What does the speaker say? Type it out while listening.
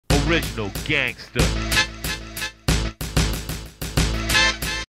Original gangster.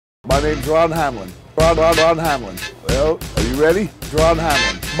 My name's Ron Hamlin. Ron Hamlin. Well, are you ready? Ron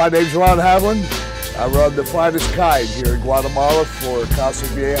Hamlin. My name's Ron Hamlin. I run the finest kind here in Guatemala for Casa,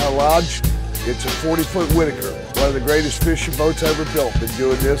 Vieja Lodge. It's a 40-foot Whitaker, one of the greatest fishing boats ever built. Been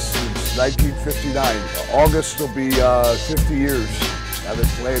doing this since 1959. August will be 50 years I've been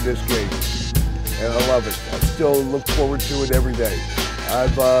playing this game, and I love it. I still look forward to it every day.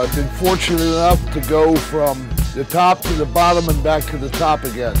 I've been fortunate enough to go from the top to the bottom and back to the top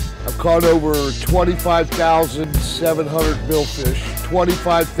again. I've caught over 25,700 billfish,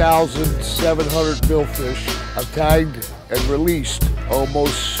 25,700 billfish. I've tagged and released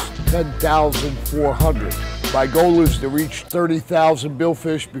almost 10,400. My goal is to reach 30,000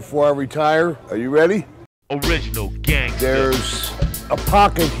 billfish before I retire. Are you ready? Original gangster. There's a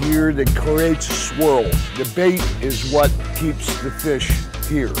pocket here that creates a swirl. The bait is what keeps the fish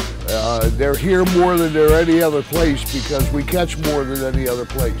here. They're here more than they're any other place because we catch more than any other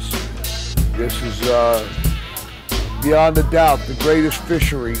place. This is beyond a doubt the greatest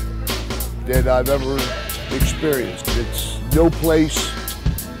fishery that I've ever experienced. It's no place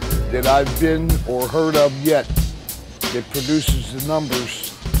that I've been or heard of yet that produces the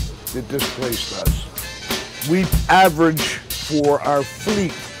numbers that this place does. We average for our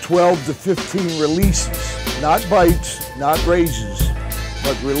fleet 12 to 15 releases, not bites, not raises,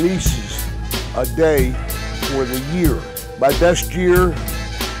 but releases a day for the year. My best year,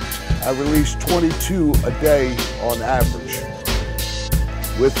 I released 22 a day on average.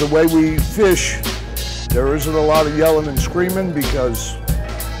 With the way we fish, there isn't a lot of yelling and screaming because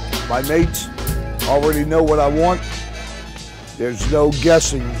my mates already know what I want. There's no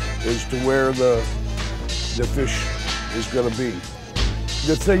guessing as to where the fish is going to be.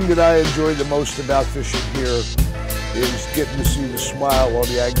 The thing that I enjoy the most about fishing here is getting to see the smile on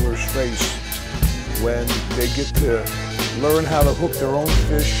the angler's face when they get to learn how to hook their own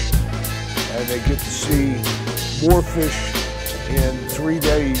fish and they get to see more fish in 3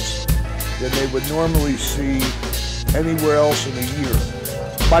 days than they would normally see anywhere else in a year.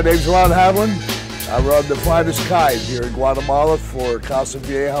 My name's Ron Hamlin. I run the finest kind here in Guatemala for Casa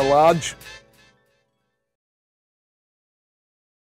Vieja Lodge.